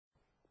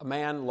A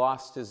man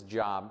lost his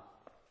job.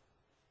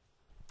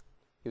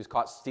 He was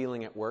caught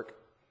stealing at work,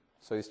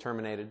 so he's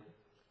terminated.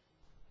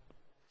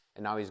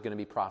 And now he's going to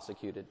be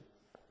prosecuted.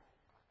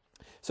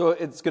 So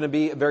it's going to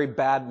be a very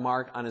bad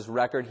mark on his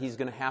record. He's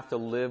going to have to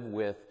live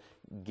with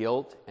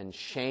guilt and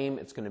shame.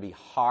 It's going to be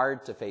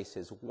hard to face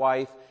his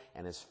wife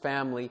and his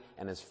family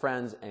and his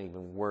friends, and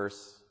even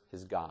worse,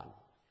 his God.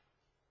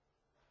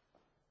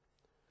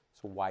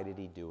 So why did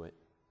he do it?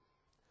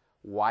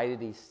 Why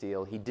did he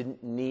steal? He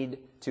didn't need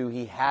to.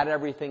 He had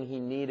everything he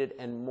needed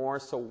and more,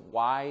 so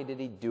why did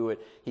he do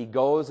it? He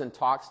goes and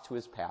talks to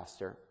his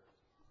pastor.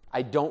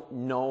 I don't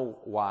know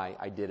why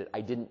I did it.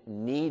 I didn't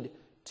need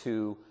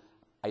to.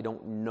 I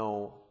don't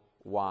know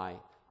why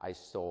I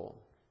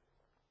stole.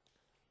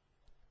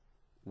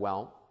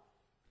 Well,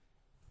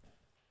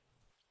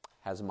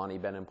 has money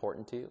been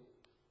important to you?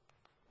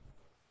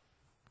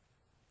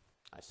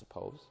 I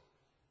suppose.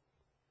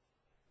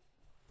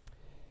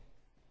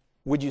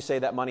 Would you say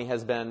that money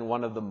has been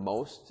one of the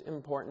most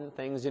important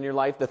things in your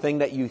life? The thing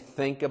that you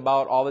think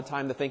about all the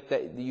time, the thing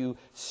that you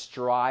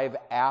strive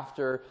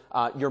after,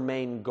 your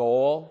main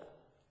goal?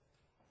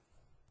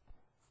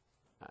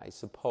 I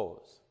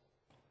suppose.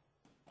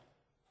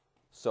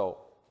 So,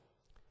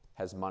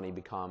 has money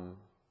become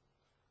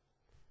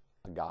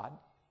a god?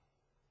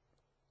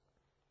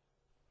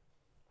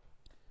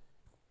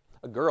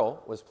 A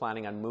girl was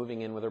planning on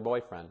moving in with her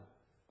boyfriend.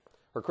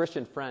 Her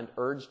Christian friend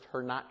urged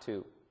her not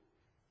to,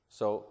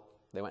 so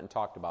they went and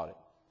talked about it.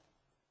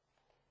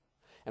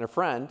 And her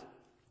friend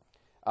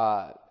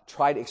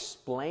tried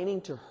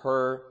explaining to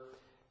her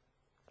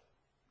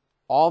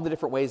all the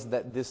different ways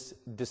that this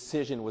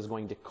decision was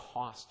going to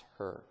cost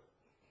her,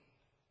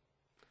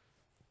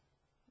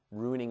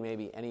 ruining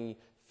maybe any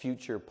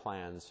future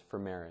plans for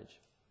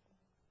marriage,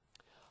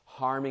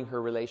 harming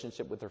her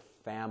relationship with her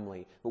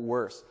family, but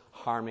worse,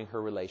 harming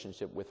her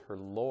relationship with her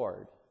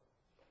Lord.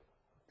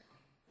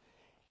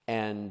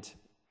 And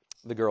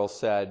the girl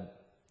said,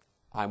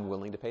 I'm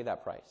willing to pay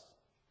that price.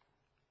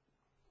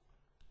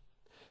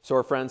 So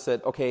her friend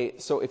said, okay,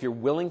 so if you're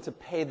willing to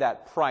pay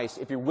that price,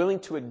 if you're willing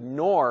to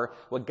ignore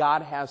what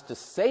God has to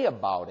say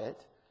about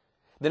it,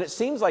 then it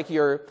seems like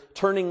you're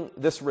turning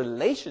this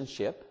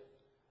relationship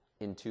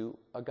into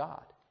a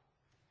god.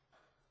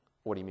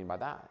 What do you mean by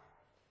that?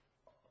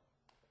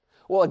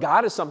 Well, a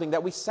god is something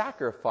that we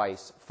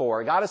sacrifice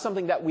for. A god is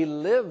something that we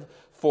live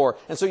for.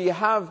 And so you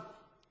have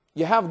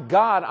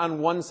God on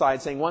one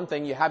side saying one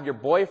thing, you have your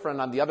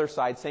boyfriend on the other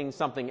side saying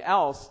something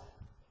else,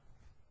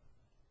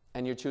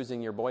 and you're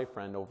choosing your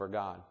boyfriend over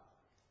God.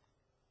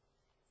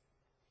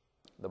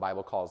 The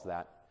Bible calls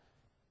that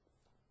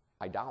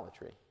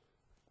idolatry.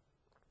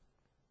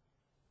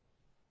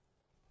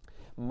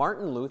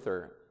 Martin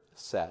Luther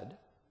said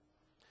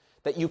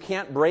that you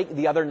can't break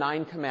the other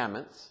 9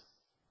 commandments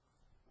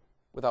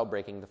without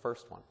breaking the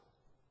first one.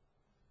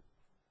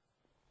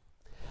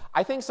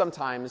 I think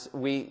sometimes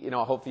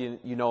hopefully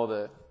you know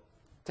the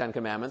 10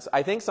 Commandments.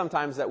 I think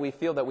sometimes that we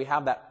feel that we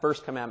have that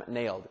first commandment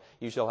nailed.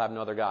 You shall have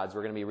no other gods.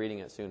 We're going to be reading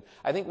it soon.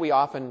 I think we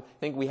often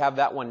think we have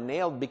that one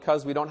nailed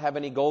because we don't have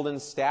any golden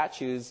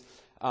statues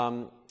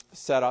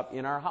set up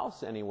in our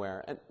house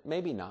anywhere. And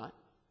maybe not.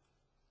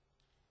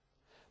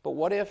 But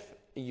what if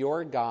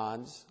your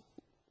gods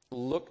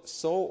look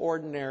so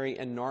ordinary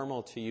and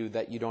normal to you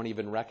that you don't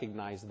even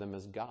recognize them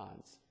as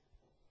gods?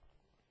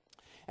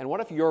 And what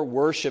if your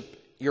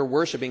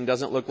worshiping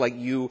doesn't look like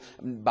you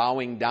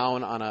bowing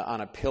down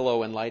on a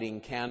pillow and lighting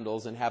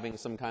candles and having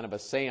some kind of a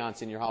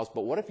seance in your house?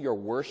 But what if your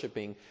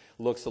worshiping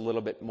looks a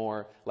little bit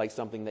more like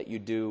something that you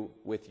do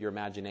with your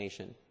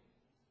imagination,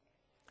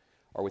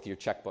 or with your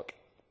checkbook,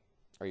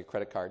 or your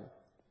credit card,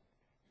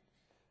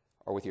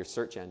 or with your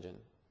search engine,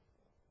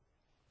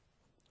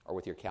 or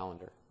with your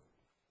calendar?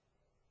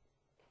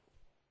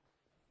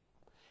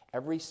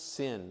 Every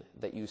sin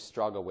that you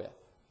struggle with,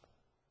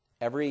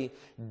 every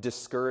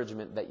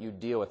discouragement that you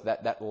deal with,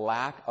 that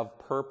lack of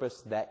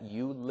purpose that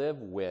you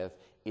live with,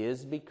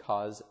 is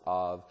because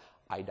of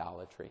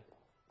idolatry.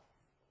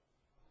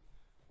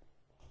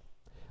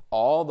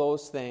 All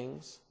those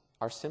things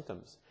are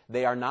symptoms.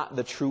 They are not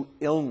the true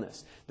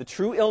illness. The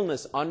true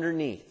illness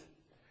underneath,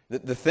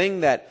 the thing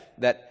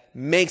that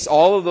makes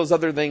all of those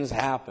other things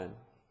happen,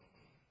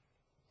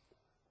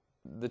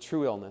 the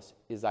true illness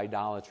is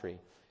idolatry.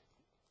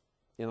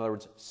 In other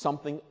words,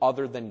 something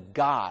other than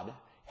God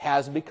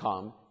has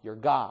become your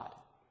God.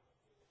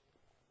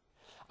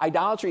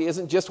 Idolatry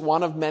isn't just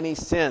one of many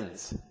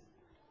sins.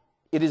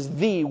 It is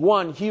the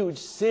one huge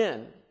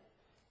sin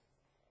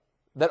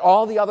that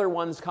all the other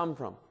ones come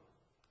from.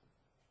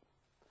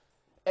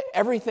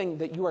 Everything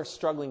that you are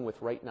struggling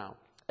with right now,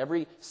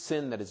 every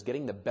sin that is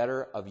getting the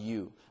better of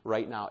you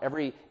right now,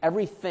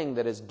 everything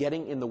that is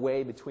getting in the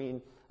way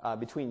between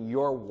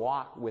your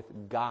walk with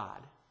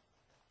God,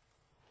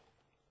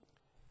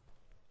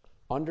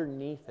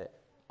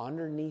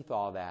 underneath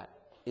all that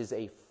is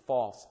a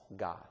false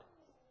god.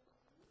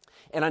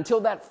 And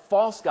until that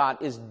false god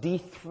is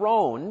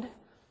dethroned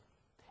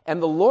and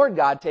the Lord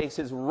God takes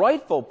his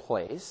rightful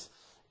place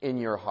in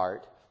your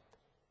heart,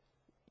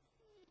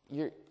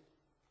 you're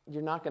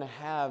you're not going to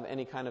have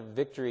any kind of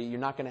victory. You're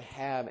not going to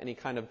have any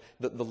kind of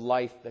the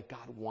life that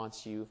God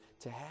wants you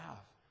to have.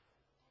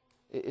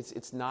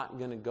 It's not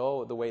going to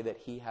go the way that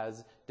He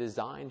has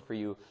designed for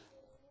you.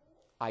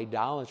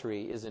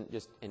 Idolatry isn't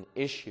just an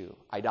issue.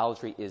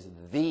 Idolatry is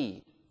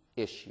the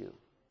issue.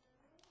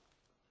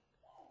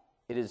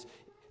 It is.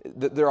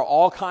 There are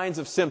all kinds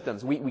of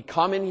symptoms. We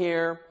come in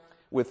here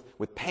with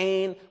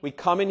pain. We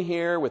come in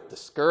here with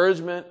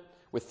discouragement,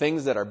 with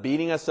things that are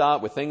beating us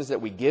up, with things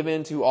that we give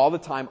into all the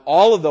time.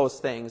 All of those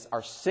things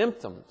are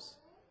symptoms.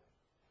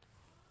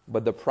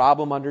 But the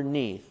problem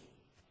underneath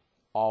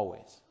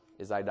always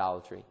is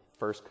idolatry.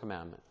 First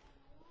commandment.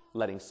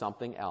 Letting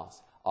something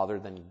else other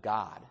than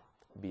God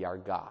be our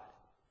God.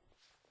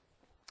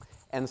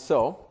 And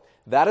so,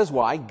 that is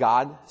why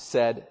God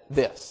said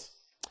this.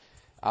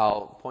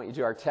 I'll point you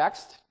to our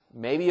text.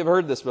 Maybe you've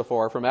heard this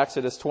before from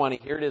Exodus 20.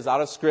 Here it is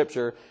out of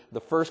Scripture.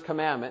 The first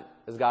commandment,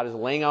 as God is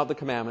laying out the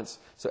commandments.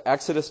 So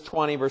Exodus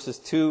 20, verses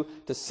 2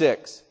 to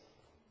 6.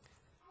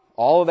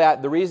 All of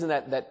that, the reason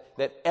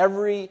that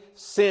every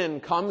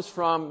sin comes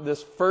from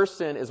this first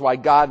sin is why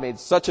God made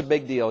such a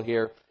big deal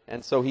here.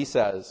 And so He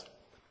says,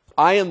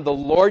 I am the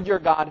Lord your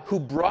God who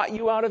brought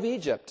you out of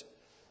Egypt,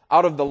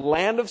 out of the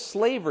land of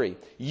slavery.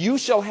 You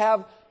shall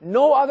have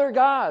no other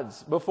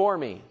gods before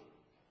me.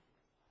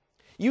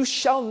 You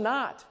shall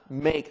not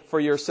make for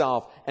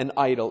yourself an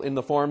idol in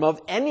the form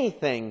of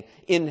anything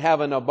in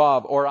heaven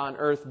above or on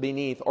earth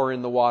beneath or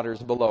in the waters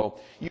below.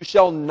 You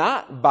shall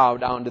not bow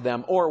down to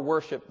them or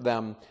worship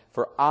them,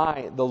 for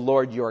I, the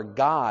Lord your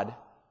God,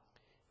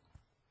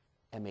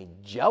 am a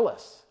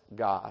jealous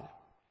God,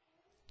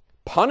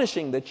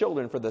 punishing the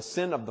children for the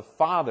sin of the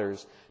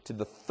fathers to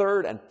the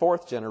third and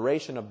fourth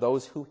generation of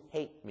those who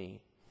hate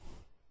me,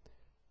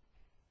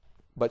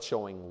 but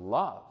showing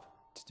love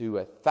to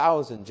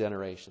 1,000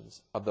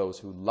 generations of those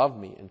who love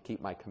me and keep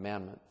my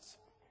commandments.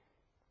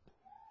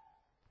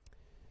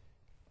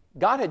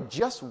 God had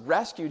just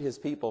rescued His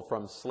people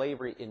from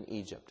slavery in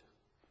Egypt.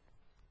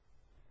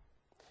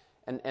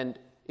 And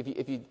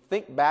if you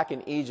think back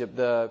in Egypt,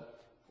 the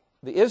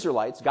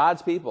Israelites,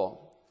 God's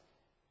people,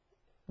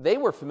 they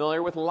were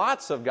familiar with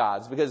lots of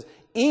gods because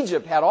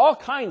Egypt had all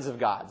kinds of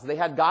gods. They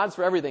had gods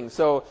for everything.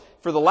 So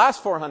for the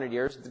last 400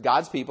 years,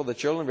 God's people, the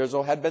children of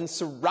Israel, had been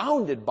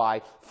surrounded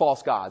by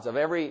false gods of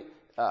every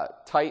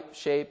type,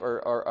 shape,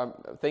 or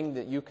thing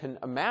that you can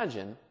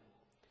imagine.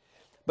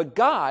 But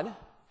God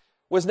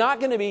was not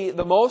going to be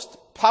the most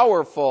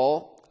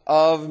powerful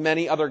of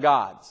many other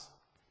gods.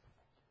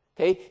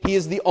 Okay? He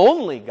is the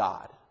only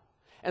God.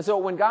 And so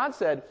when God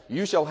said,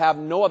 you shall have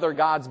no other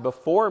gods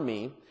before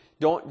me,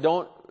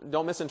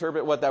 don't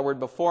misinterpret what that word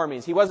before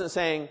means. He wasn't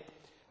saying,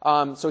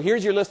 so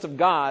here's your list of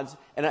gods,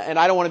 and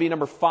I don't want to be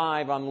number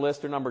 5 on the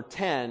list or number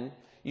 10.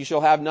 You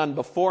shall have none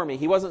before me.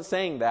 He wasn't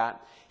saying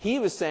that. He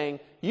was saying,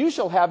 you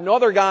shall have no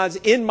other gods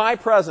in my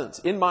presence,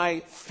 in my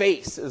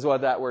face is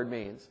what that word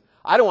means.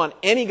 I don't want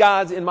any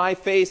gods in my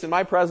face, in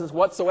my presence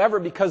whatsoever,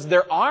 because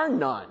there are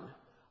none.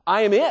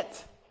 I am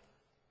it.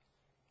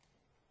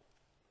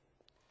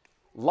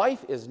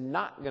 Life is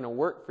not going to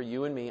work for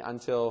you and me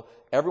until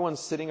everyone's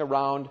sitting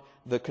around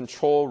the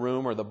control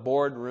room or the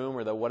board room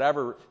or the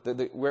whatever,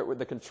 where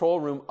the control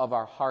room of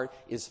our heart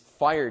is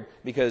fired,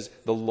 because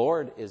the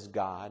Lord is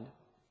God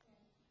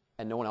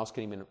and no one else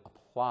can even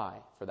apply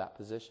for that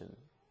position.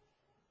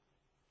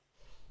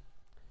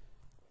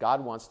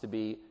 God wants to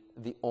be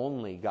the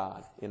only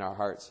God in our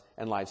hearts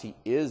and lives. He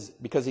is,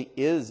 because He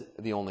is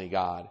the only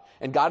God.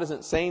 And God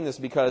isn't saying this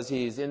because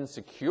He's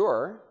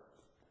insecure.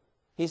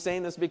 He's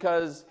saying this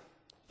because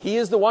He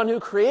is the one who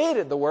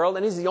created the world,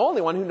 and He's the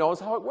only one who knows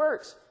how it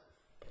works.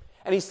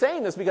 And He's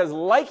saying this because,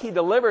 like He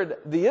delivered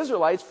the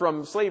Israelites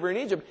from slavery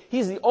in Egypt,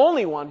 He's the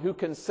only one who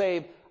can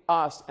save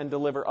us and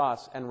deliver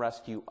us and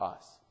rescue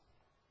us.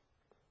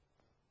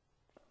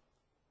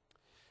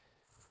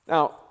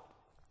 Now,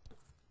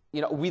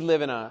 we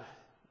live in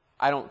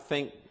I don't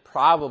think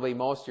probably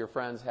most of your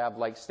friends have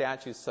like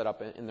statues set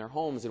up in their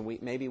homes,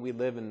 and maybe we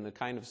live in the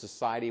kind of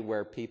society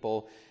where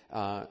people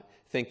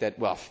think that,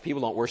 well, if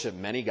people don't worship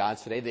many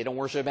gods today, they don't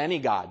worship any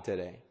God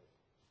today.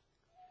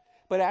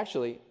 But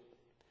actually,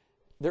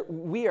 there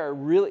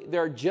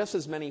are just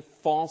as many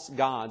false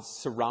gods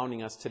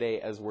surrounding us today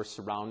as were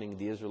surrounding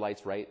the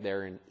Israelites right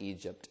there in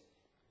Egypt.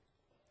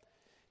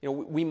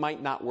 We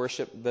might not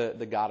worship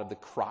the God of the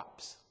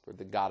crops, or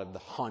the God of the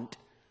hunt,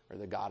 or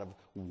the God of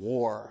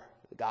war,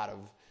 the God of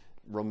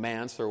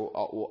romance, or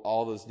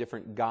all those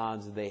different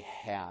gods they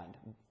had.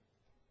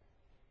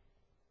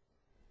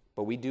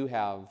 But we do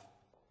have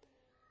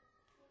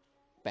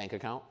bank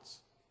accounts,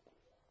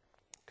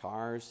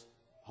 cars,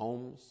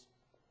 homes,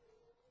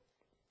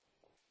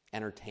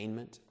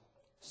 entertainment,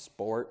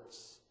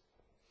 sports.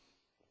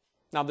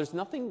 Now, there's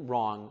nothing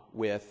wrong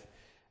with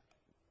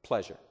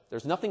pleasure.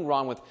 There's nothing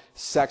wrong with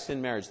sex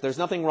and marriage. There's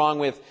nothing wrong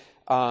with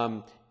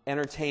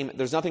entertainment.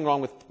 There's nothing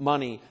wrong with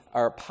money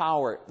or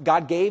power.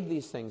 God gave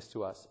these things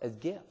to us as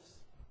gifts.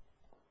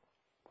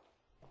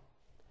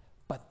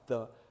 But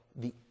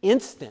the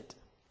instant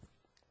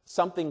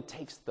something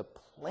takes the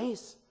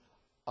place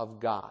of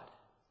God,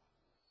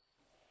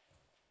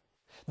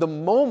 The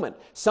moment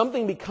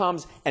something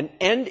becomes an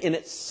end in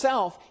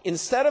itself,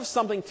 instead of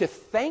something to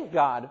thank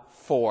God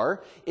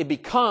for, it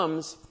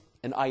becomes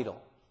an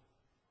idol.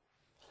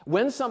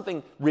 When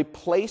something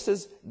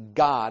replaces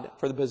God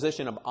for the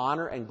position of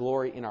honor and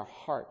glory in our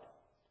heart,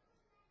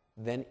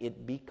 then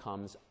it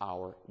becomes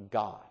our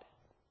God.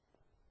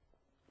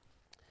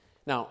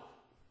 Now,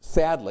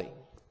 sadly,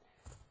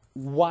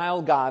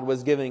 while God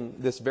was giving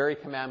this very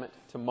commandment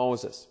to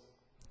Moses,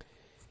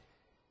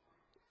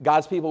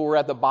 God's people were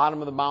at the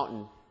bottom of the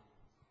mountain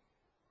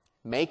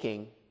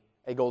making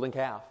a golden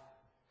calf.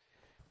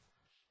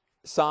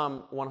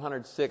 Psalm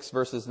 106,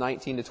 verses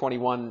 19 to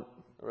 21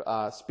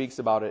 speaks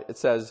about it. It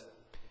says,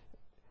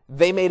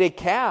 "They made a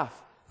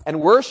calf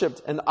and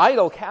worshipped an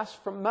idol cast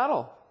from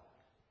metal.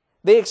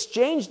 They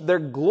exchanged their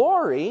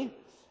glory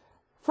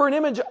for an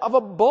image of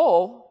a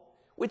bull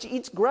which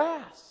eats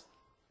grass.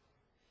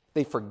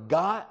 They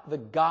forgot the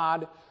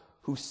God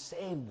who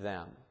saved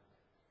them."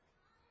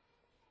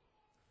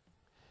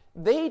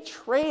 They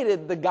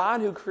traded the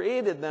God who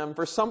created them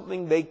for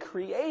something they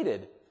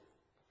created.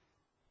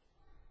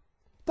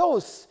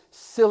 Those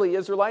silly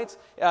Israelites.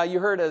 You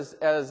heard as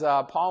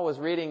Paul was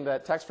reading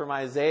that text from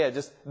Isaiah,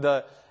 just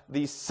the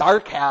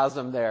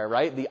sarcasm there,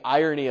 right? The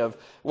irony of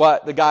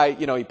what the guy,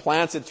 he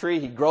plants a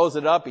tree, he grows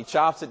it up, he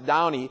chops it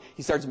down, he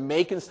starts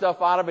making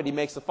stuff out of it, he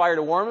makes a fire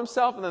to warm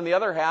himself, and then the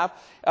other half,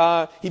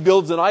 he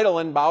builds an idol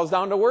and bows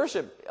down to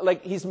worship.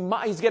 Like he's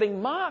getting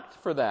mocked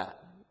for that.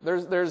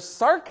 There's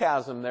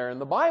sarcasm there in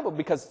the Bible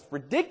because it's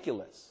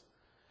ridiculous.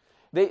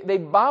 They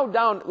bow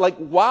down, like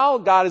while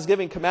God is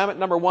giving commandment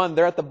number 1,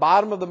 they're at the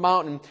bottom of the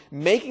mountain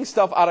making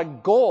stuff out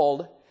of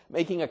gold,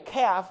 making a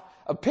calf,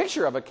 a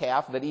picture of a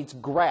calf that eats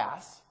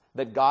grass,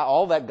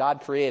 all that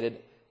God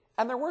created,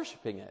 and they're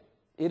worshiping it.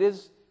 It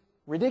is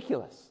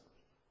ridiculous.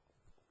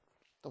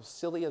 Those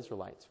silly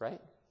Israelites,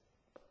 right?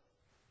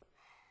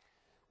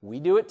 We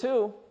do it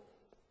too.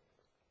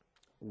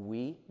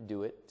 We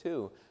do it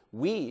too.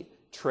 We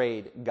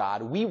trade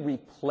God. We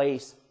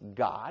replace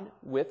God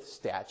with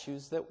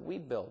statues that we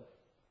build.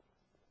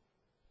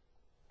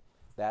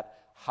 That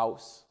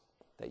house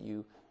that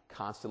you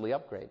constantly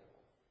upgrade.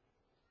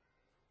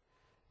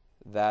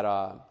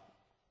 That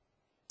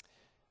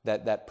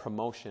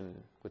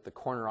promotion with the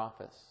corner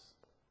office.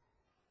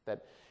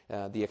 That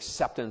the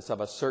acceptance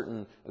of a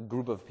certain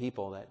group of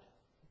people that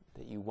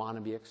you want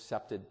to be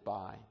accepted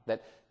by.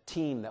 That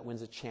team that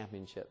wins a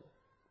championship.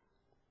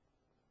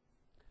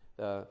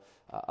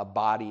 A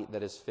body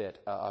that is fit,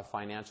 a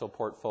financial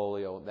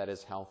portfolio that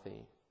is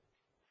healthy.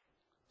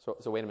 So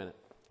wait a minute.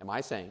 Am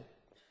I saying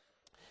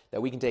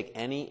that we can take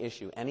any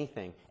issue,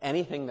 anything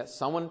that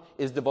someone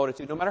is devoted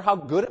to, no matter how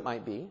good it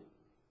might be,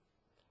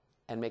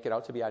 and make it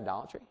out to be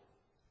idolatry?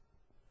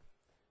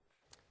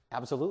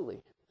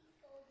 Absolutely.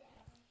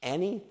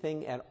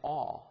 Anything at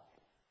all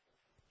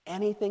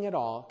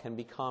can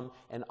become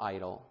an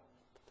idol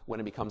when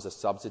it becomes a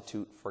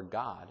substitute for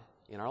God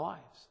in our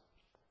lives.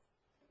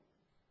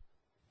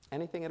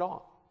 Anything at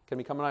all can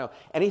become an idol.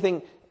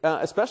 Anything,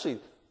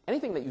 especially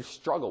anything that you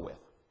struggle with,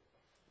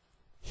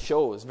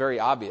 shows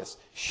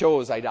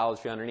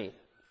idolatry underneath.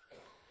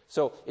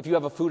 So if you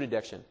have a food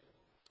addiction,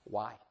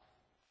 why?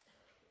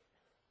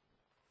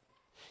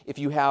 If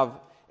you have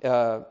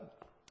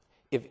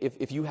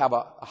if you have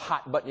a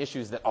hot button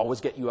issues that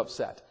always get you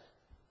upset,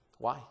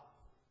 why?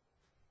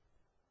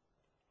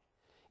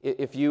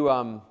 If you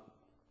have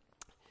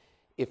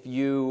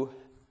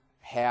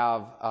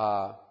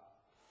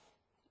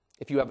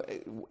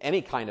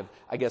any kind of,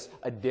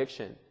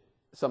 addiction,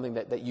 something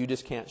that you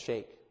just can't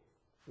shake,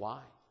 why?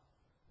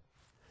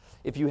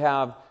 If you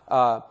have,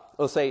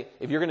 let's say,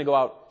 if you're going to go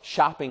out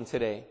shopping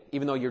today,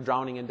 even though you're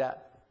drowning in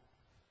debt,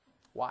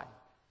 why?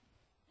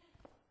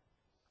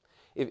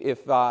 If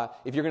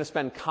you're going to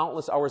spend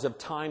countless hours of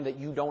time that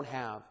you don't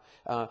have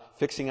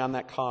fixing on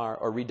that car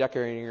or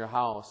redecorating your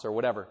house or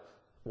whatever,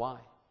 why?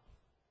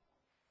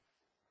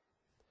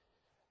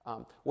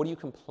 What do you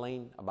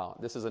complain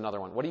about? This is another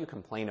one. What do you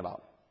complain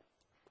about?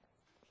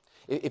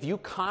 If you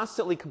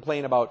constantly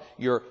complain about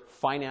your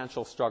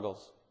financial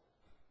struggles,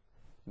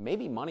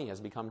 maybe money has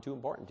become too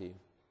important to you.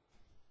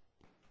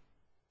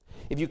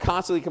 If you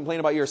constantly complain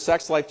about your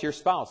sex life to your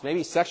spouse,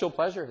 maybe sexual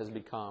pleasure has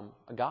become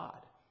a god.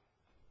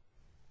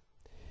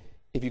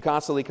 If you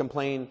constantly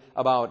complain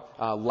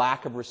about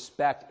lack of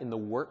respect in the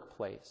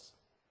workplace,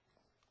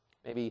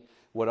 maybe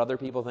what other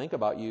people think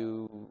about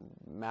you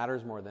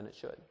matters more than it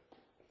should.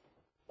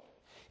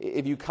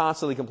 If you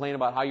constantly complain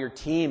about how your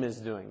team is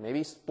doing,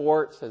 maybe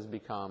sports has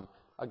become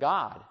a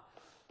god.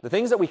 The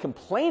things that we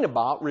complain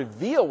about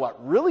reveal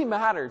what really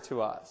matter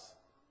to us.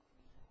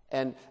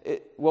 And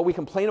what we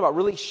complain about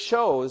really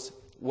shows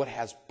what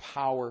has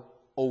power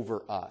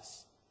over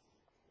us.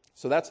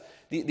 So that's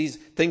these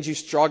things you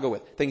struggle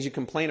with, things you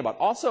complain about.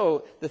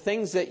 Also, the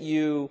things that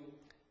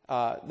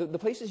the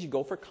places you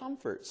go for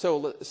comfort.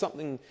 So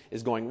something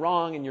is going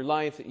wrong in your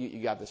life,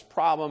 you got this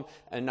problem,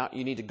 and now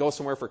you need to go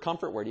somewhere for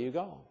comfort. Where do you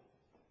go?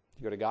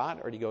 Do you go to God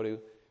or do you go to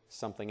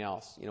something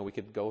else? We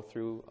could go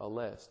through a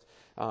list.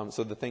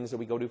 So the things that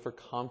we go to for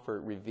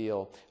comfort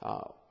reveal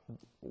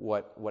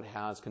what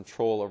has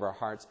control over our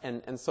hearts.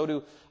 And so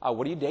do,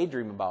 what do you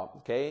daydream about?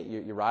 Okay,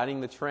 you're riding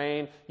the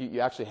train,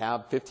 you actually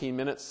have 15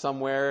 minutes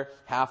somewhere,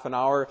 half an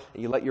hour,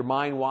 you let your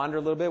mind wander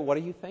a little bit. What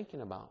are you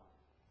thinking about?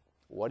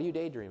 What do you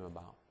daydream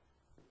about?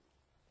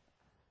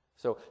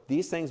 So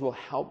these things will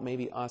help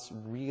maybe us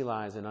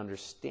realize and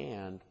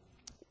understand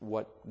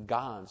what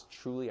gods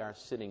truly are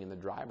sitting in the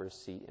driver's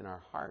seat in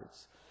our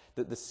hearts.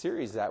 The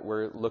series that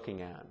we're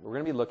looking at, we're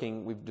going to be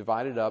looking, we've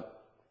divided up,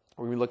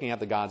 we're going to be looking at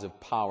the gods of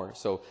power.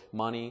 So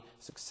money,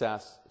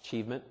 success,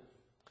 achievement.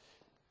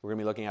 We're going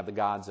to be looking at the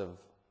gods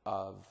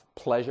of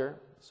pleasure,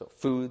 so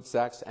food,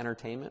 sex,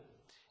 entertainment.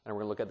 And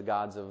we're going to look at the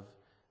gods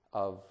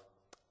of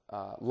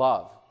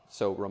love,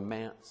 so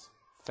romance,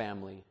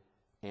 family,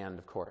 and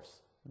of course,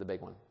 the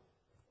big one,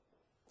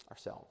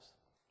 ourselves.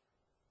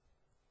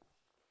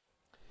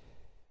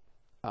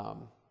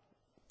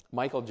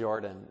 Michael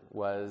Jordan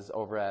was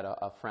over at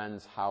a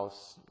friend's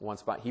house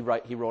once. He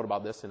wrote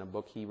about this in a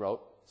book he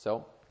wrote,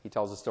 so he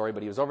tells the story.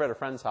 But he was over at a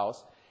friend's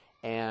house,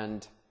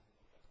 and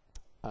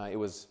they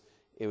were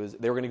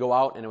going to go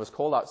out, and it was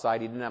cold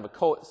outside. He didn't have a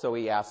coat, so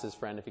he asked his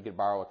friend if he could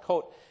borrow a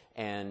coat.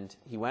 And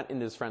he went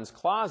into his friend's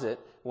closet.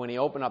 When he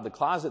opened up the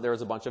closet, there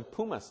was a bunch of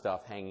Puma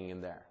stuff hanging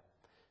in there.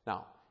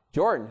 Now,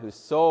 Jordan, who's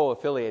so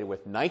affiliated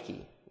with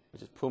Nike,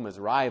 which is Puma's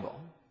rival,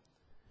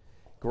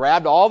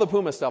 grabbed all the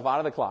Puma stuff out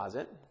of the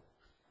closet,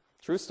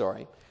 true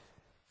story,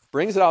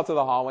 brings it out to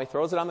the hallway,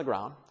 throws it on the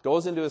ground,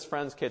 goes into his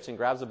friend's kitchen,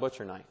 grabs a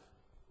butcher knife,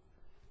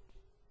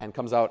 and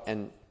comes out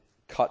and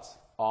cuts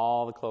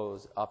all the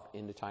clothes up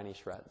into tiny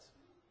shreds.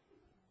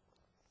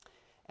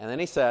 And then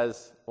he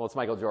says, well, it's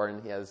Michael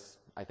Jordan. He has,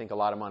 I think, a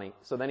lot of money.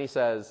 So then he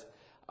says,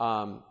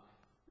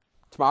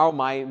 tomorrow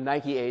my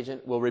Nike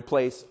agent will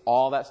replace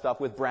all that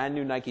stuff with brand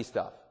new Nike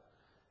stuff.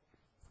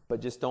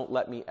 But just don't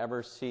let me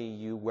ever see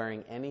you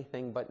wearing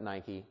anything but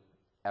Nike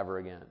ever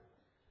again.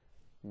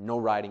 No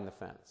riding the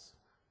fence.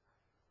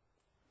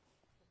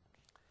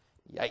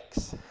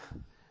 Yikes.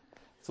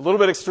 It's a little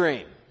bit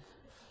extreme.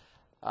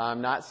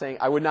 I'm not saying,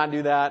 I would not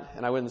do that,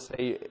 and I wouldn't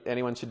say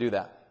anyone should do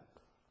that.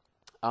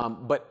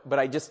 But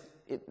I just,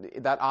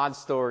 that odd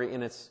story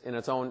in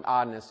its own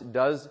oddness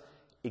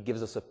it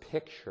gives us a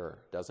picture,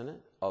 doesn't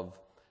it, of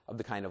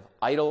the kind of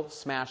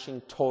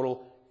idol-smashing,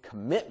 total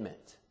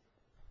commitment.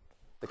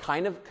 The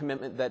kind of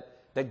commitment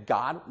that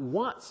God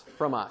wants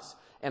from us.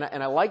 And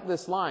I like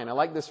this line. I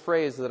like this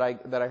phrase that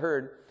I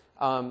heard.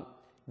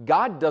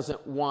 God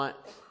doesn't want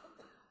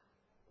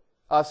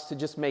us to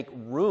just make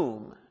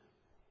room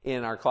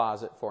in our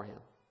closet for Him.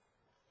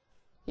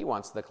 He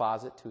wants the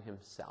closet to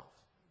Himself.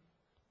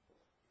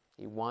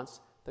 He wants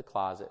the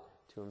closet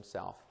to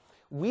Himself.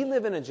 We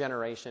live in a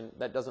generation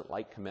that doesn't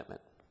like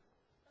commitment.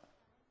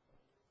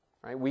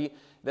 Right?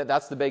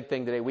 That's the big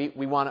thing today.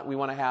 We want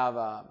to have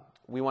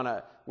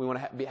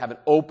an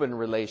open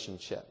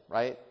relationship,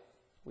 right?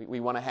 We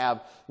want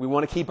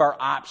to keep our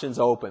options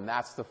open.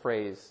 That's the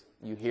phrase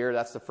you hear.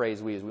 That's the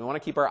phrase we use. We want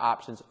to keep our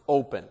options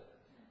open.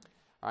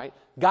 All right?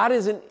 God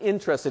isn't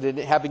interested in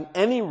having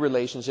any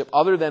relationship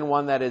other than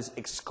one that is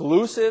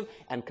exclusive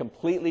and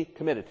completely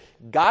committed.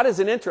 God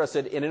isn't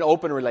interested in an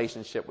open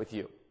relationship with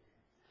you.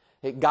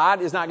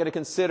 God is not going to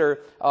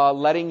consider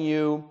letting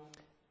you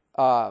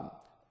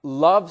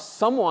love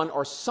someone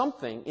or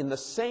something in the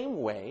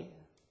same way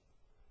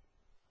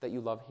that you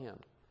love Him.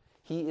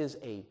 He is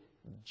a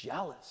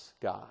jealous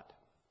God.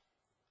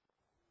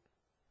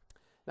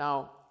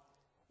 Now,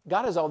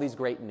 God has all these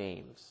great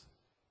names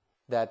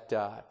that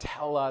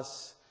tell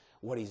us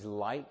what He's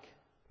like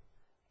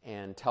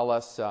and tell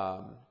us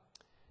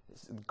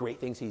great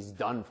things He's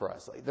done for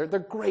us. They're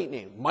great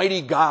names.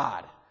 Mighty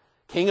God,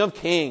 King of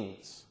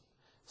Kings,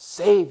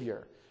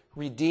 Savior,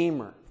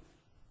 Redeemer.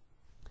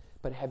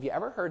 But have you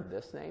ever heard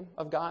this name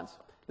of God's?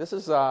 This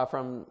is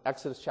from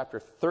Exodus chapter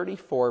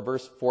 34,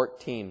 verse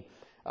 14.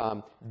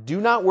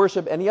 Do not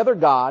worship any other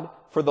God,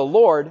 for the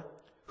Lord,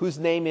 whose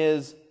name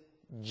is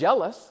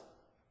jealous,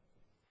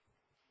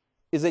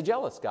 is a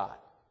jealous God.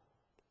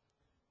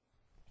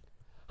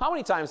 How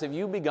many times have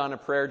you begun a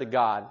prayer to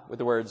God with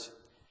the words,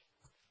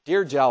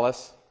 Dear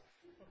jealous?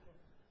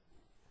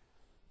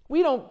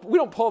 We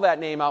don't pull that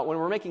name out when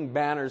we're making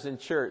banners in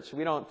church.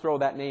 We don't throw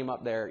that name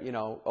up there,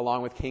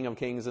 along with King of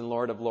Kings and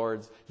Lord of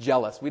Lords,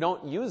 jealous. We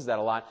don't use that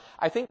a lot.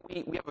 I think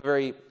we have a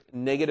very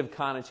negative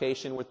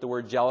connotation with the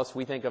word jealous.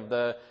 We think of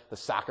the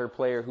soccer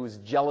player who's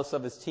jealous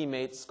of his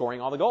teammates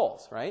scoring all the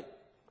goals, right?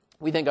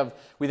 We think of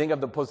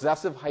the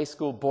possessive high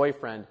school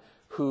boyfriend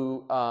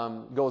who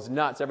goes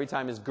nuts every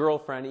time his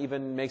girlfriend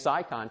even makes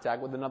eye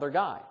contact with another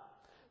guy.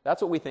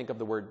 That's what we think of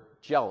the word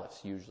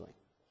jealous usually.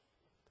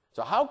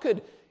 So how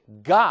could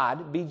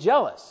God be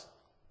jealous?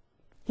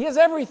 He has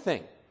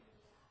everything.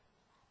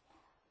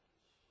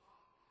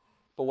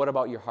 But what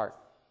about your heart?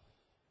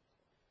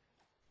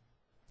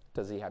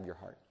 Does He have your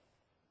heart?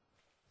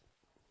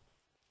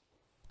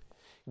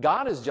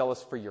 God is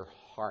jealous for your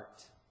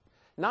heart.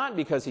 Not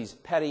because He's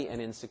petty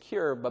and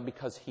insecure, but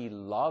because He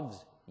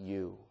loves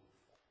you.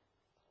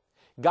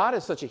 God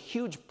has such a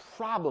huge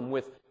problem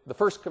with the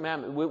first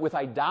commandment, with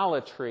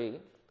idolatry,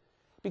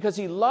 because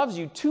he loves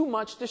you too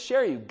much to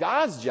share you.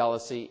 God's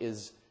jealousy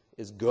is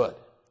good.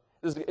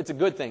 It's a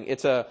good thing.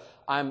 It's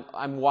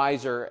I'm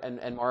wiser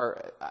and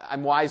more,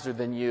 I'm wiser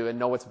than you and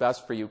know what's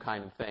best for you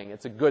kind of thing.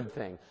 It's a good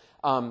thing.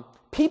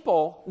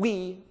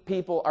 We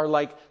people are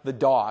like the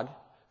dog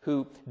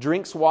who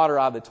drinks water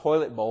out of the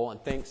toilet bowl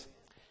and thinks,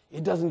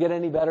 it doesn't get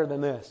any better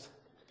than this.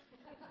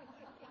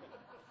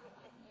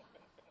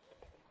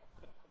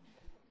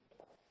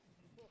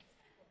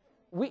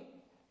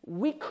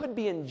 We could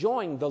be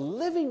enjoying the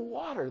living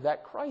water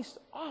that Christ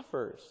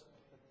offers.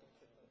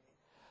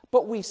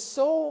 But we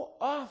so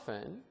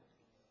often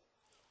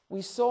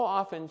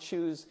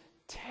choose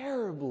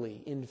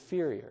terribly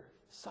inferior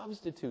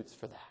substitutes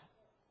for that.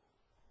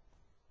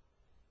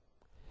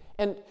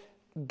 And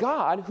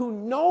God, who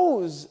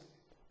knows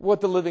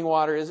what the living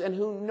water is and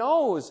who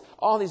knows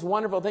all these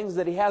wonderful things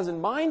that he has in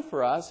mind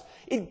for us,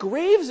 it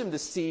grieves him to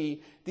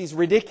see these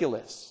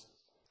ridiculous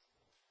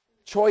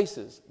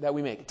choices that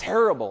we make,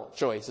 terrible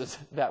choices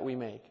that we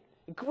make.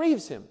 It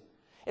grieves him.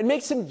 It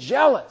makes him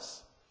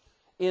jealous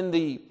in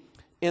the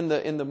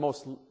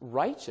most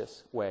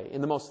righteous way,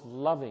 in the most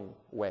loving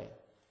way.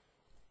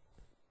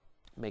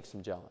 It makes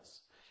him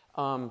jealous.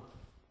 When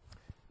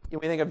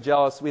we think of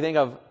jealous, we think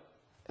of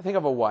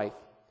a wife.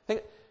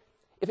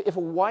 If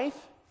a wife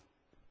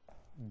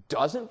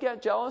doesn't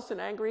get jealous and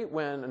angry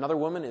when another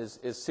woman is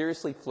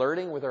seriously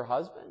flirting with her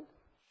husband,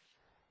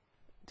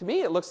 to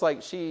me it looks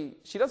like she's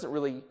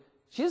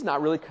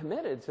not really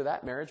committed to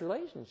that marriage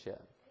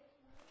relationship.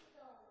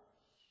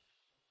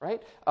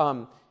 Right?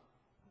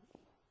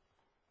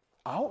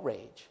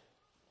 Outrage,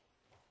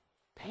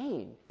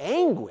 pain,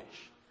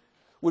 anguish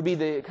would be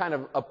the kind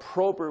of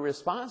appropriate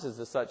responses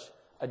to such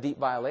a deep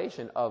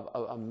violation of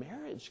a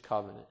marriage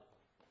covenant.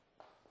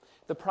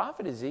 The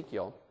prophet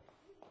Ezekiel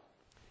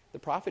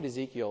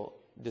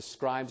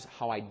describes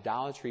how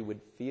idolatry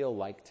would feel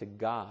like to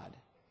God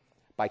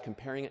by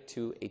comparing it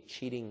to a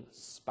cheating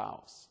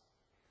spouse.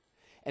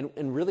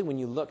 And really when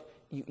you look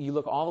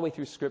all the way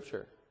through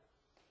Scripture.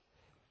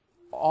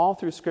 All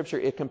through Scripture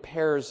it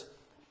compares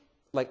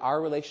like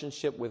our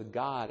relationship with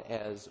God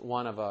as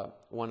one of a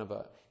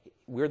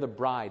we're the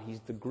bride, he's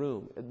the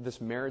groom.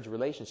 This marriage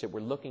relationship, we're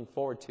looking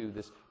forward to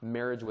this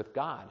marriage with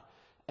God.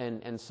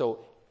 And so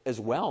as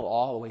well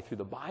all the way through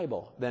the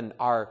Bible, then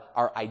our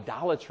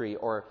idolatry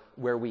or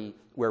where we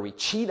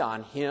cheat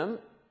on him,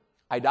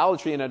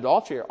 idolatry and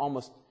adultery are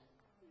almost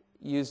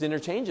used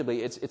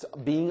interchangeably. It's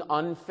being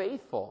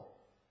unfaithful.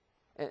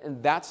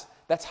 And that's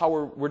how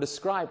we're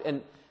described.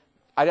 And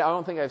I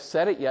don't think I've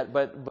said it yet,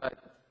 but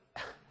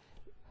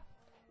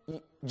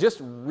just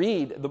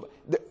read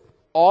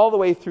all the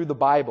way through the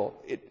Bible.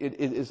 It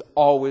is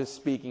always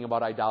speaking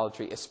about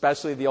idolatry,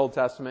 especially the Old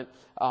Testament.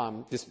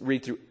 Just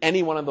read through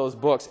any one of those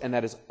books, and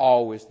that is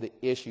always the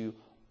issue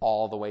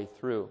all the way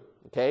through.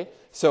 Okay,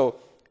 so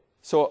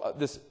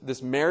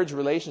this marriage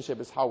relationship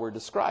is how we're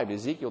described.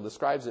 Ezekiel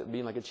describes it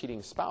being like a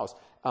cheating spouse.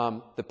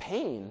 The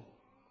pain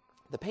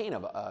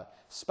of a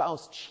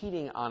spouse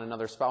cheating on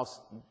another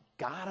spouse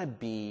gotta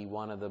be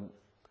one of the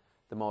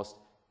most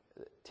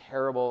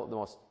terrible, the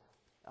most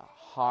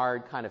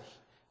hard, kind of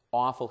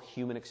awful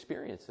human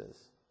experiences.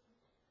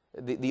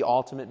 The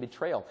ultimate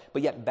betrayal.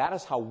 But yet that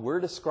is how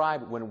we're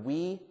described when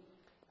we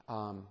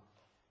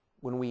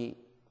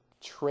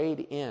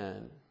trade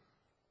in,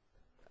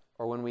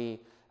 or when we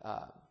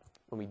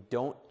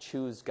don't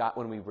choose God,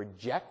 when we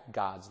reject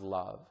God's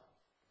love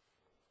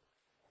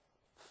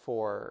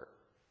for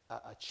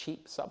a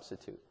cheap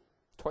substitute,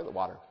 toilet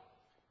water.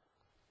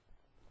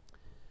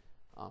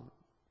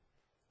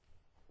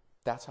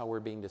 That's how we're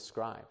being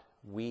described.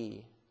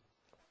 We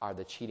are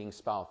the cheating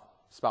spouse.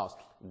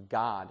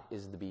 God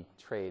is the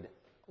betrayed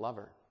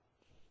lover.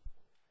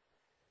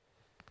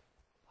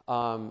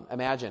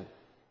 Imagine,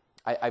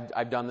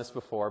 I've done this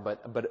before,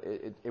 but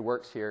it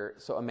works here.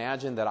 So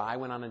imagine that I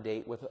went on a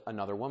date with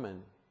another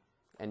woman,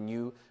 and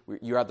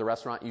you're at the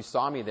restaurant, you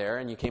saw me there,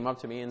 and you came up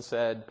to me and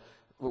said,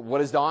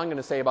 "What is Dawn going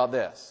to say about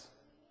this?"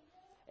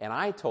 And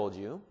I told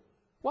you,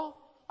 "Well,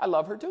 I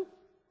love her too.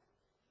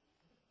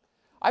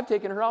 I've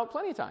taken her out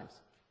plenty of times.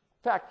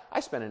 In fact,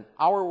 I spend an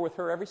hour with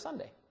her every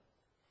Sunday."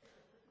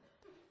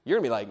 You're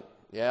going to be like,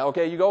 "Yeah,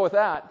 okay, you go with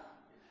that."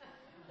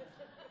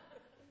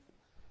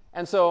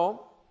 And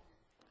so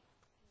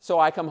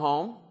I come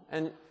home,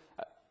 and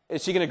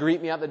is she going to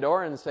greet me at the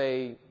door and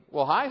say,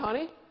 "Well, hi,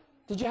 honey.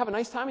 Did you have a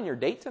nice time on your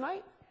date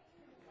tonight?"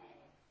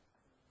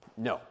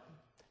 No,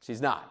 she's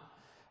not.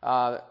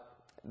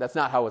 That's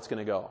not how it's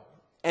going to go.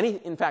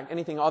 In fact,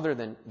 anything other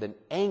than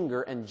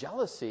anger and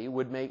jealousy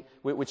would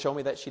show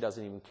me that she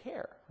doesn't even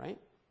care, right?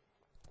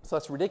 So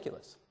that's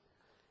ridiculous.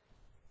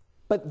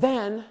 But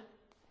then,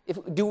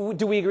 do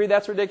we agree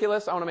that's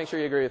ridiculous? I want to make sure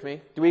you agree with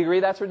me. Do we agree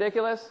that's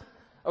ridiculous?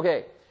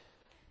 Okay.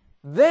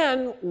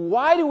 Then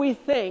why do we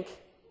think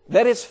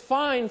that it's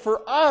fine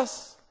for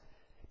us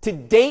to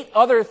date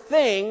other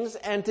things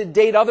and to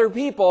date other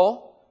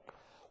people?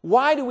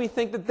 Why do we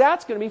think that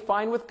that's going to be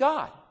fine with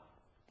God?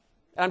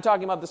 And I'm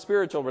talking about the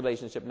spiritual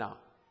relationship now.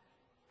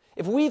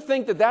 If we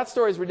think that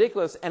story is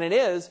ridiculous, and it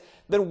is,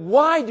 then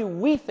why do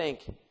we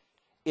think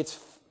it's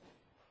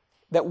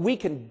that we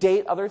can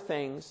date other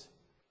things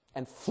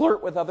and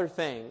flirt with other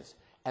things,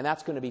 and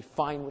that's going to be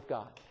fine with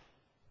God.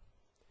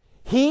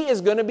 He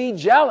is going to be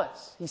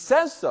jealous. He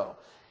says so.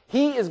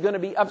 He is going to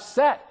be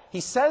upset. He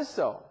says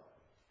so.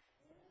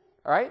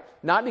 All right?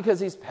 Not because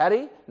he's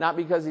petty, not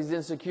because he's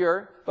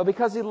insecure, but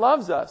because he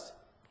loves us.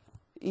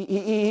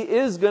 He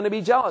is going to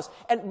be jealous.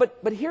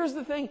 But here's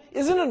the thing.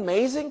 Isn't it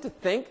amazing to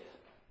think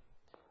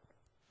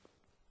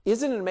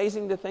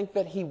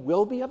that he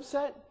will be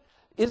upset?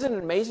 Isn't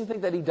it amazing to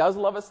think that he does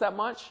love us that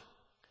much?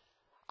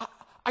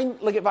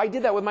 Like if I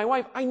did that with my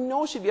wife, I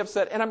know she'd be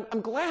upset, and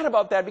I'm glad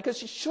about that because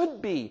she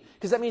should be,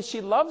 because that means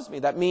she loves me.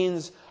 That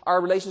means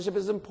our relationship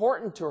is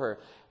important to her.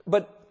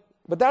 But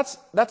that's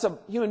a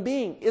human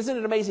being. Isn't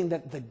it amazing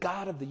that the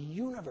God of the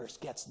universe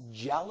gets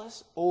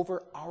jealous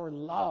over our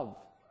love?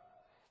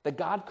 That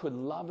God could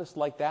love us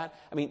like that?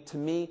 I mean, to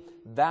me,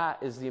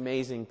 that is the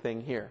amazing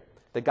thing here.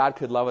 That God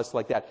could love us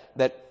like that.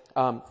 That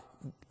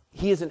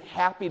He isn't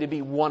happy to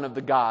be one of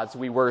the gods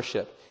we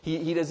worship.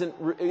 He isn't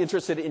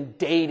interested in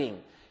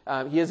dating.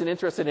 He isn't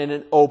interested in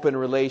an open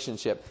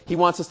relationship. He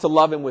wants us to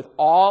love Him with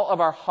all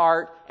of our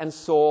heart and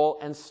soul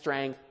and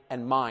strength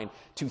and mind.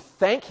 To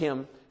thank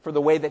Him for the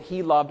way that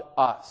He loved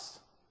us.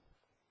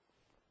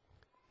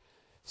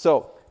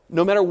 So,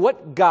 no matter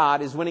what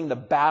God is winning the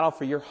battle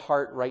for your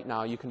heart right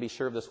now, you can be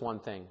sure of this one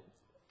thing.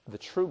 The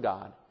true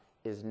God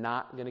is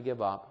not going to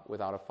give up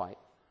without a fight.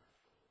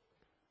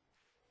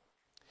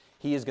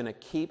 He is going to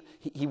keep,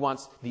 He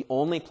wants the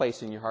only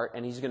place in your heart,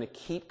 and He's going to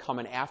keep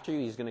coming after you.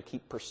 He's going to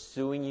keep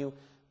pursuing you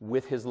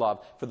with His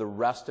love for the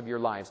rest of your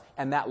lives.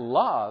 And that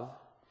love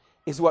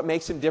is what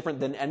makes Him different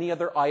than any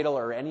other idol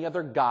or any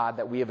other god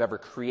that we have ever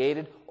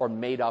created or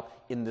made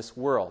up in this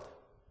world.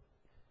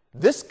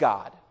 This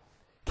God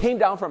came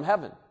down from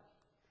heaven.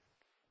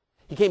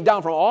 He came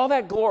down from all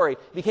that glory,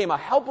 became a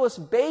helpless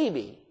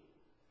baby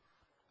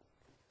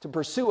to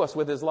pursue us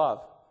with His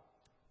love.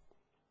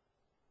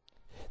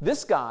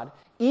 This God,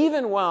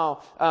 even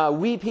while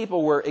we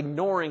people were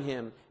ignoring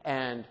Him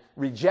and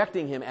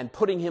rejecting Him and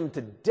putting Him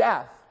to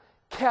death,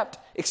 kept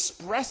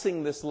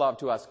expressing this love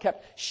to us,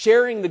 kept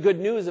sharing the good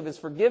news of His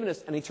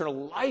forgiveness and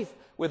eternal life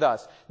with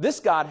us.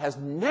 This God has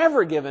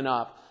never given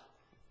up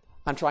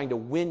on trying to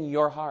win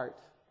your heart.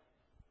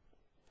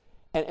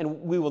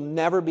 And we will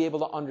never be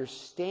able to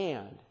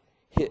understand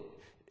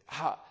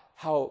how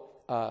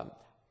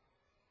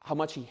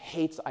much He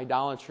hates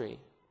idolatry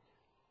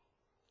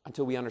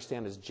until we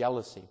understand His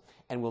jealousy.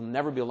 And we'll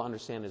never be able to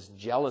understand His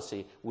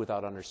jealousy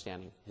without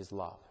understanding His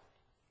love.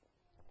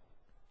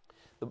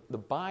 The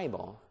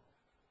Bible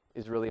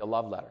is really a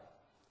love letter.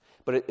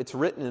 But it's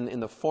written in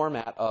the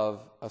format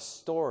of a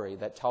story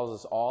that tells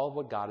us all of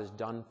what God has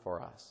done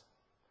for us.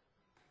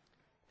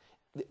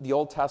 The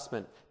Old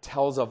Testament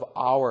tells of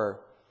our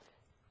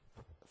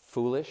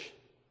foolish,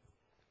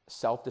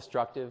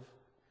 self-destructive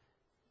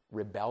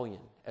rebellion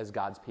as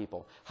God's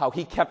people. How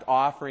He kept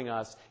offering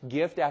us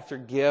gift after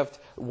gift,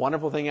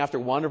 wonderful thing after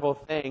wonderful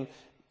thing.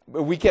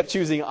 But we kept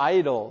choosing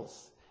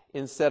idols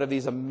instead of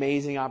these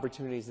amazing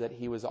opportunities that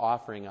He was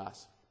offering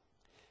us.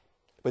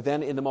 But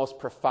then in the most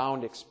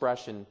profound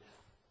expression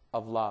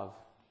of love,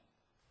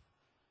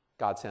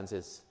 God sends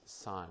His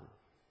Son.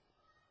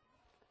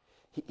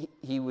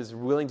 He was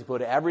willing to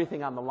put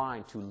everything on the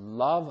line to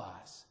love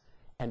us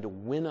and to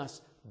win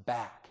us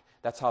back.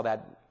 That's how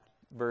that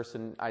verse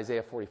in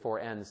Isaiah 44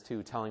 ends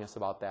too, telling us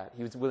about that.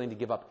 He was willing to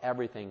give up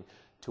everything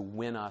to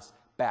win us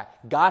back.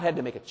 God had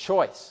to make a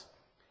choice.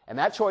 And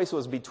that choice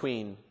was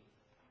between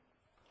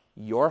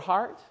your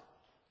heart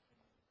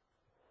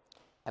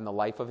and the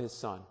life of His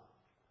Son.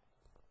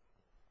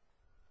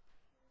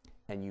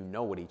 And you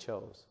know what He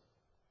chose.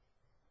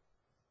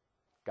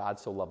 God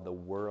so loved the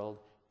world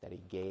that He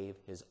gave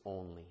His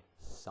only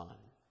Son.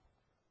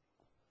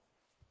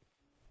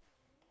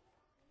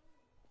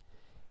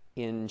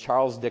 In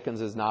Charles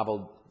Dickens'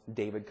 novel,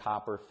 David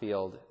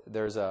Copperfield,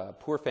 there's a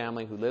poor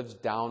family who lives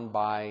down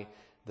by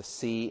the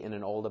sea in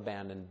an old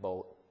abandoned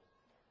boat.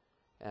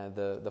 And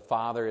the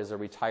father is a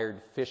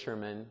retired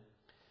fisherman,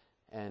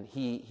 and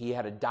he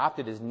had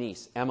adopted his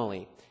niece,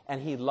 Emily,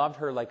 and he loved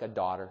her like a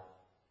daughter.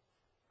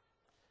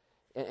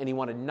 And he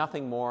wanted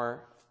nothing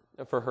more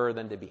for her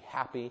than to be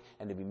happy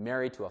and to be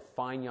married to a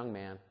fine young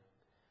man.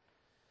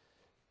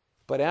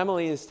 But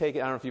Emily is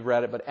taken, I don't know if you've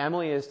read it, but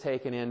Emily is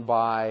taken in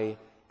by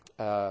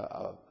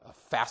a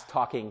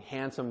fast-talking,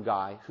 handsome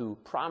guy who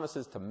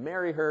promises to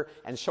marry her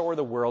and show her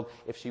the world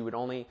if she would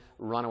only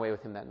run away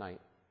with him that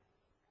night.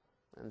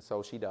 And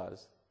so she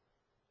does.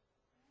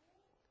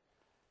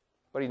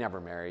 But he never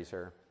marries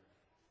her.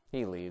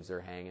 He leaves her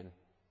hanging.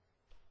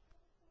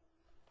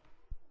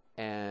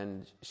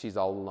 And she's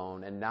all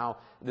alone. And now,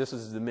 this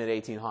is the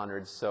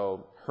mid-1800s,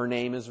 so her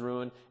name is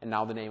ruined, and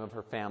now the name of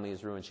her family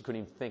is ruined. She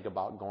couldn't even think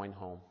about going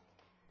home.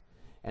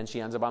 And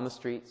she ends up on the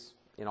streets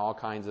in all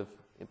kinds of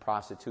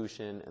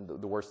prostitution and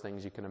the worst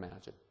things you can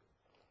imagine.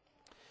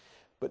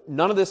 But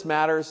none of this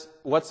matters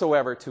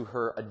whatsoever to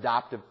her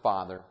adoptive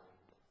father.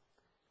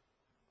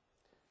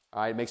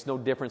 All right, it makes no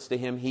difference to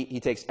him. He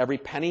takes every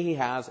penny he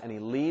has and he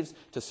leaves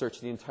to search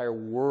the entire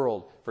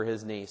world for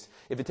his niece.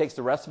 If it takes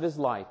the rest of his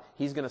life,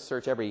 he's going to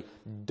search every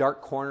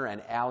dark corner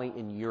and alley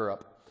in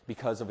Europe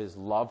because of his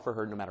love for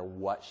her, no matter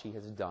what she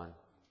has done.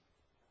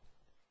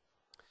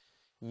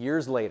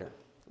 Years later,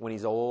 when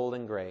he's old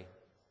and gray,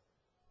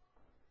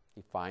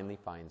 he finally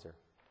finds her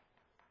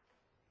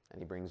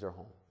and he brings her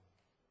home.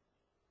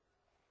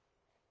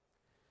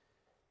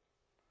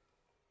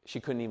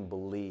 She couldn't even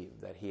believe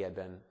that he had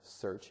been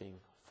searching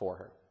for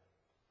her.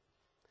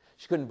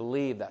 She couldn't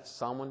believe that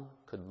someone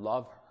could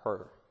love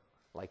her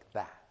like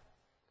that.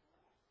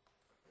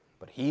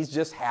 But he's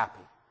just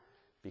happy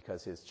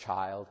because his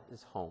child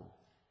is home.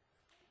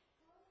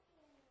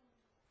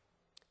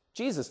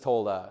 Jesus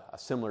told a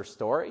similar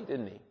story,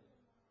 didn't he?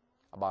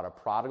 About a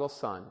prodigal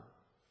son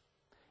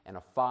and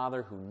a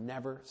father who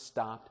never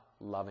stopped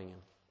loving him.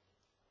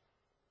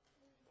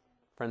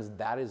 Friends,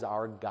 that is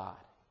our God.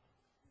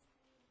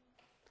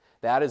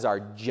 That is our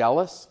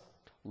jealous,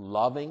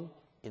 loving,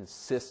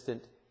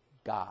 insistent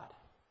God.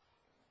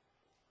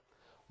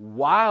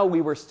 While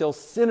we were still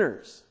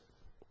sinners,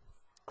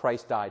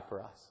 Christ died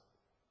for us.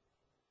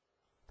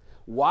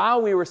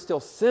 While we were still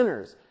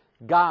sinners,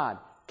 God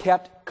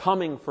kept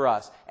coming for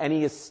us, and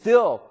he is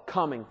still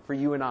coming for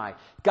you and I.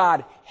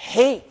 God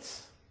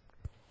hates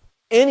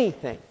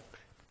anything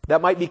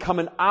that might become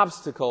an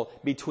obstacle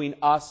between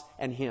us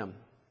and him.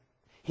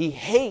 He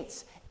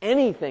hates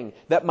anything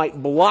that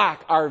might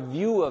block our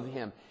view of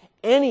him.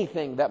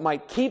 Anything that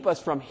might keep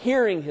us from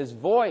hearing his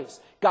voice.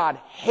 God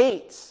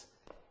hates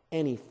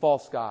any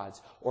false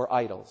gods or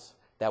idols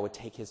that would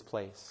take his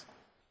place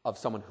of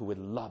someone who would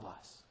love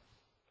us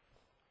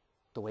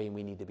the way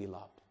we need to be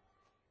loved.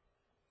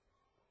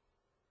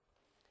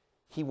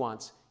 He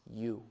wants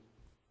you,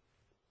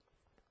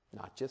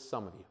 not just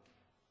some of you.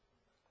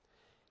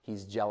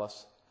 He's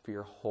jealous for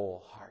your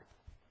whole heart.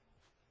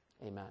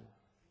 Amen.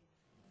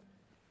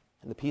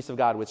 And the peace of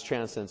God, which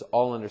transcends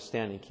all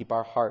understanding, keep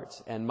our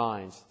hearts and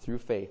minds through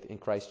faith in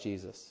Christ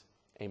Jesus.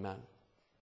 Amen.